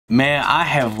Man, I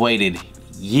have waited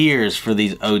years for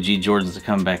these OG Jordans to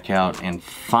come back out, and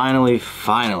finally,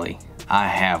 I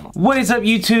have them. What is up,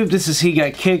 YouTube? This is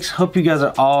therealhegotkickz. Hope you guys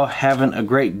are all having a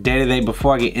great day today.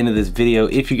 Before I get into this video,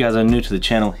 if you guys are new to the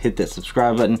channel, hit that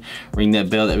subscribe button, ring that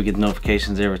bell that we get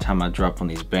notifications every time I drop one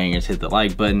of these bangers, hit the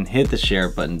like button, hit the share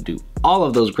button, do all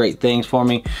of those great things for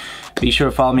me. Be sure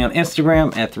to follow me on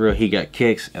Instagram at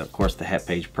therealhegotkickz, and of course the hat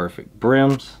page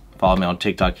Perfectbrimz. Follow me on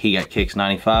TikTok,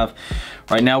 HeGotKicks95.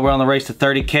 Right now we're on the race to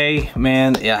 30K,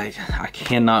 man. Yeah, I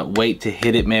cannot wait to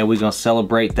hit it, man. We're gonna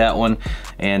celebrate that one,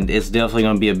 and it's definitely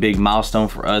gonna be a big milestone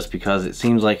for us because it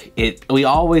seems like we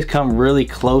always come really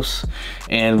close,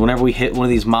 and whenever we hit one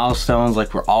of these milestones,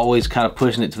 like we're always kind of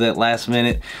pushing it to that last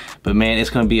minute. But man,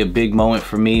 it's gonna be a big moment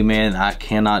for me, man. I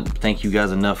cannot thank you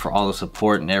guys enough for all the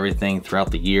support and everything throughout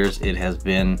the years. It has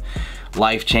been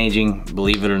life-changing,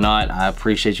 believe it or not. I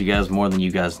appreciate you guys more than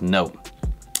you guys know.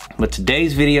 But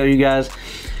today's video, you guys,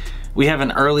 we have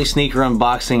an early sneaker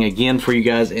unboxing again for you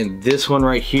guys, and this one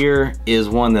right here is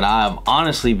one that I've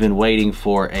honestly been waiting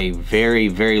for a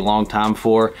very long time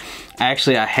for.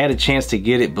 Actually, I had a chance to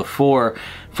get it before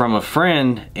from a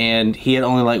friend, and he had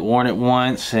only like worn it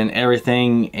once and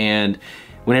everything, and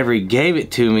whenever he gave it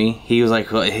to me, he was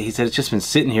like, well, he said it's just been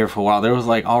sitting here for a while. There was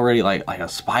like already like a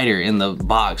spider in the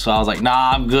box. So I was like,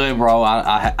 nah, I'm good, bro.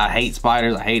 I hate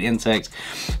spiders, I hate insects.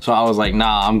 So I was like,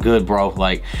 nah, I'm good, bro.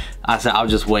 Like I said, I'll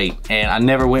just wait. And I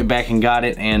never went back and got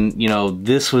it. And you know,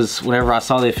 this was whenever I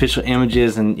saw the official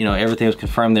images and you know, everything was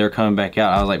confirmed they were coming back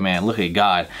out. I was like, man, look at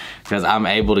God, because I'm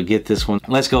able to get this one.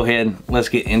 Let's go ahead, let's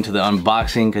get into the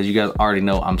unboxing, because you guys already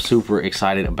know I'm super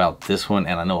excited about this one,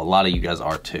 and I know a lot of you guys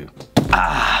are too.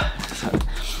 So,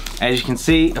 as you can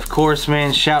see, of course,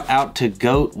 man, shout out to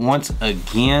GOAT once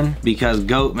again, because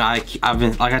GOAT, I've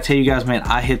been, like I tell you guys, man,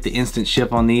 I hit the instant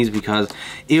ship on these because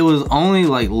it was only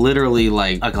like literally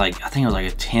like I think it was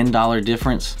like a $10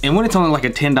 difference. And when it's only like a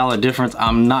 $10 difference,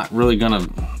 I'm not really gonna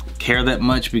care that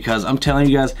much, because I'm telling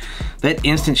you guys, that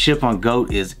instant ship on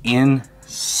GOAT is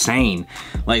insane.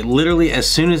 Like literally as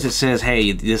soon as it says,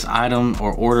 hey, this item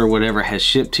or order, whatever, has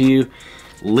shipped to you,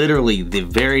 literally the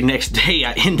very next day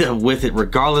I end up with it,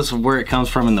 regardless of where it comes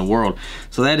from in the world.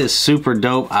 So that is super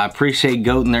dope. I appreciate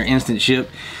GOAT and their instant ship,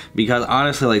 because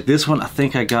honestly, like this one I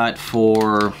think I got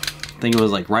for, I think it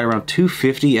was like right around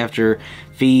 $250 after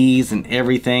fees and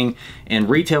everything, and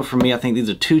retail for me, I think these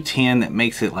are $210. That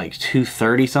makes it like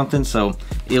 $230 something. So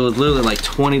it was literally like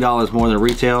 $20 more than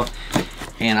retail,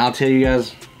 and I'll tell you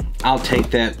guys, I'll take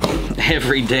that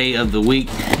every day of the week.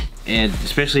 And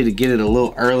especially to get it a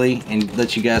little early and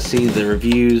let you guys see the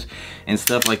reviews and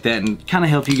stuff like that, and kind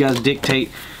of help you guys dictate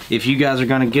if you guys are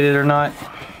going to get it or not.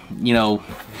 You know,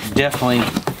 definitely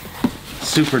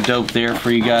super dope there for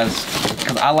you guys,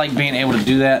 because I like being able to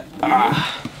do that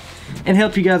and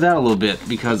help you guys out a little bit,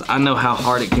 because I know how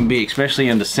hard it can be, especially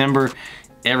in December.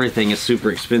 Everything is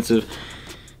super expensive,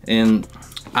 and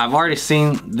I've already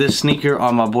seen this sneaker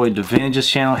on my boy Devinish's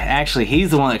channel. Actually,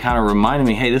 he's the one that kind of reminded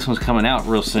me, hey, this one's coming out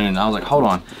real soon. And I was like, hold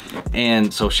on.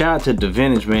 And so shout out to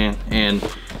Devinish, man. And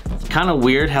kind of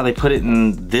weird how they put it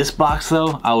in this box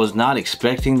though. I was not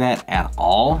expecting that at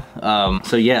all.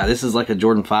 So yeah, this is like a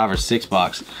Jordan 5 or 6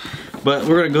 box. But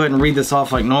we're gonna go ahead and read this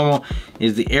off like normal.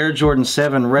 Is the Air Jordan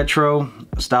 7 Retro,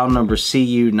 style number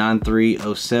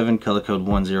CU9307, color code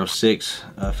 106.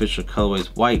 Official colorways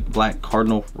white, black,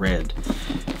 cardinal, red.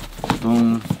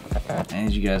 Boom.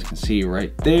 As you guys can see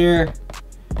right there.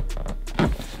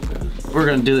 We're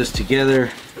gonna do this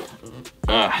together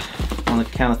on the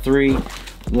count of 3.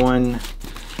 1,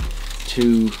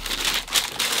 2,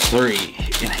 3.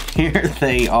 And here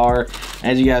they are.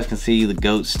 As you guys can see, the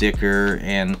GOAT sticker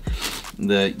and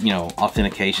the, you know,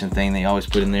 authentication thing they always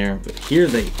put in there. But here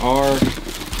they are.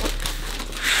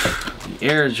 The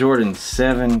Air Jordan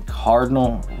 7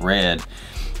 Cardinal Red.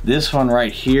 This one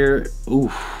right here,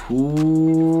 ooh-wee.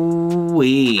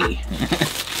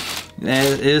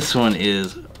 This one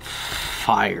is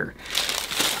fire.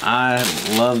 I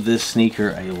love this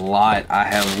sneaker a lot. I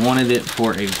have wanted it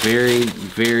for a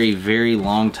very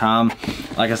long time.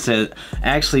 Like I said,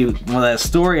 actually, well, that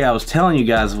story I was telling you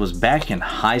guys was back in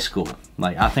high school.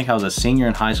 Like, I think I was a senior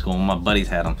in high school when my buddies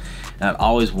had them, and I'd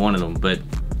always wanted them, but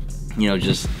you know,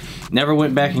 just never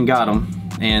went back and got them.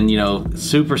 And you know,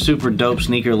 super dope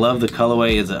sneaker. Love the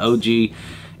colorway. It's an OG,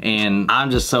 and I'm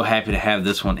just so happy to have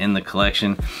this one in the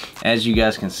collection. As you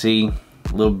guys can see,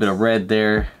 a little bit of red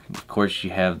there. Of course,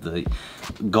 you have the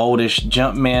goldish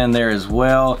Jumpman there as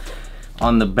well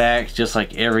on the back, just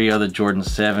like every other Jordan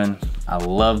 7. I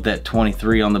love that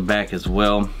 23 on the back as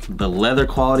well. The leather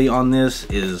quality on this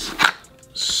is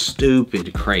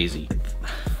stupid crazy.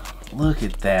 look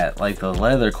at that. Like, the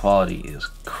leather quality is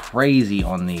crazy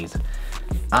on these.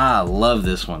 I love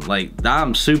this one. Like,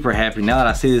 I'm super happy now that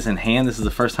I see this in hand. This is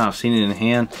the first time I've seen it in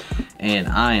hand, and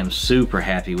I am super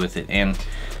happy with it. And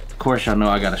of course, y'all know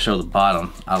I gotta show the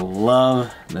bottom. I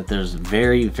love that there's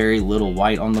very, very little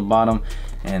white on the bottom,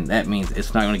 and that means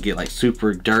it's not gonna get like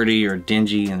super dirty or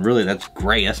dingy, and really that's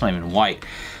great. That's not even white.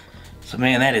 So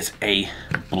man, that is a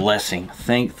blessing.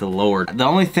 Thank the Lord. The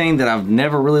only thing that I've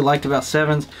never really liked about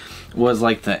 7s was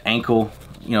like the ankle,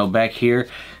 you know, back here.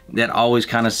 That always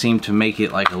kind of seemed to make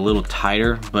it like a little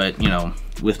tighter, but you know,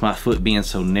 with my foot being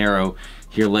so narrow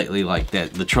here lately, like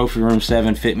that, the Trophy Room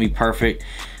 7 fit me perfect,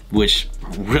 which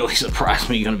really surprised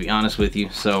me, gonna be honest with you.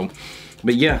 So,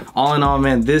 but yeah, all in all,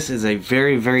 man, this is a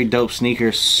very, very dope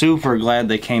sneaker. Super glad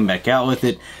they came back out with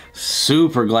it.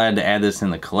 Super glad to add this in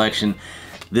the collection.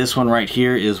 This one right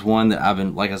here is one that I've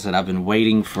been, like I said, I've been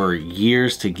waiting for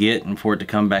years to get and for it to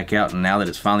come back out, and now that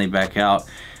it's finally back out,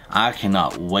 I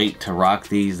cannot wait to rock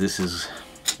these. This is,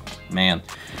 man,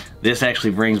 this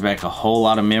actually brings back a whole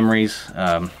lot of memories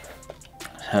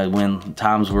when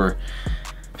times were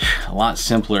a lot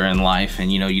simpler in life,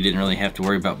 and you know, you didn't really have to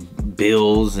worry about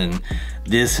bills and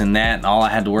this and that, and all I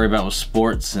had to worry about was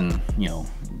sports and, you know,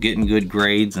 getting good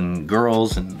grades and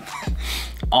girls and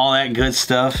all that good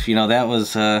stuff. You know, that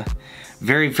was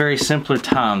very, very simpler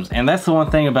times. And that's the one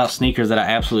thing about sneakers that I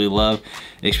absolutely love,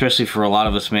 especially for a lot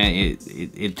of us, man.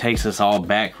 It takes us all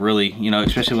back, really, you know,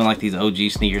 especially when like these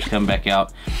OG sneakers come back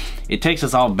out. It takes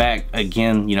us all back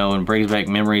again, you know, and brings back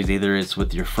memories. Either it's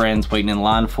with your friends waiting in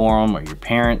line for them, or your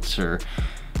parents, or,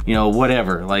 you know,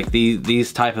 whatever. Like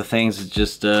these type of things is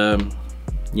just,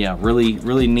 yeah, really,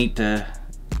 really neat to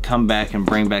come back and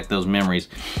bring back those memories.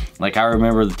 Like, I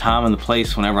remember the time and the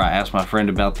place whenever I asked my friend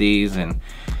about these, and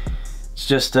it's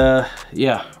just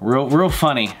yeah, real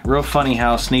funny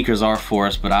how sneakers are for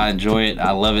us. But I enjoy it.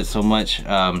 I love it so much.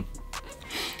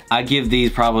 I give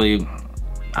these probably,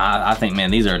 I think,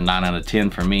 man, these are a 9 out of 10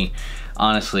 for me,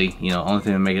 honestly. You know, only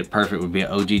thing to make it perfect would be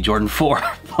an OG Jordan 4.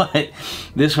 But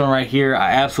this one right here,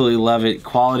 I absolutely love it.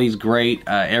 Quality's great.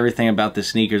 Everything about this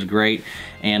sneaker is great.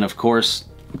 And of course,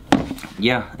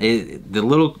 yeah, the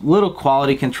little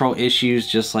quality control issues,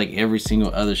 just like every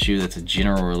single other shoe that's a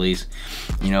general release,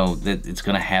 you know, that it's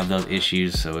gonna have those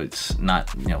issues. So it's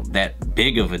not, you know, that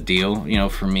big of a deal, you know,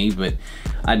 for me. But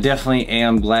I definitely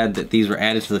am glad that these were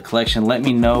added to the collection. Let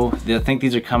me know. I think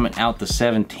these are coming out the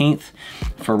 17th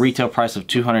for a retail price of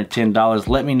 $210.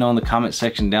 Let me know in the comment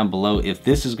section down below if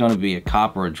this is going to be a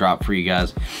cop or a drop for you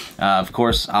guys. Of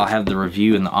course, I'll have the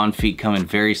review and the on feet coming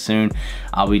very soon.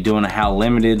 I'll be doing a how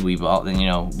limited. We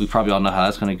probably all know how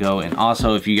that's going to go. And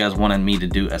also, if you guys wanted me to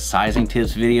do a sizing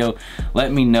tips video,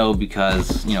 let me know,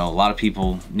 because you know, a lot of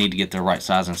people need to get their right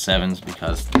size in 7s,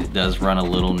 because it does run a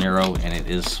little narrow and it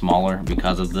is smaller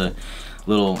because of the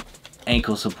little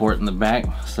ankle support in the back,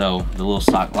 so the little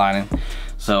sock lining.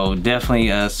 So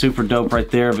definitely super dope right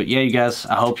there. But yeah, you guys,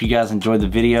 I hope you guys enjoyed the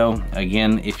video.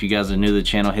 Again, if you guys are new to the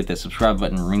channel, hit that subscribe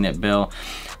button, ring that bell.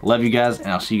 Love you guys,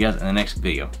 and I'll see you guys in the next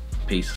video. Peace.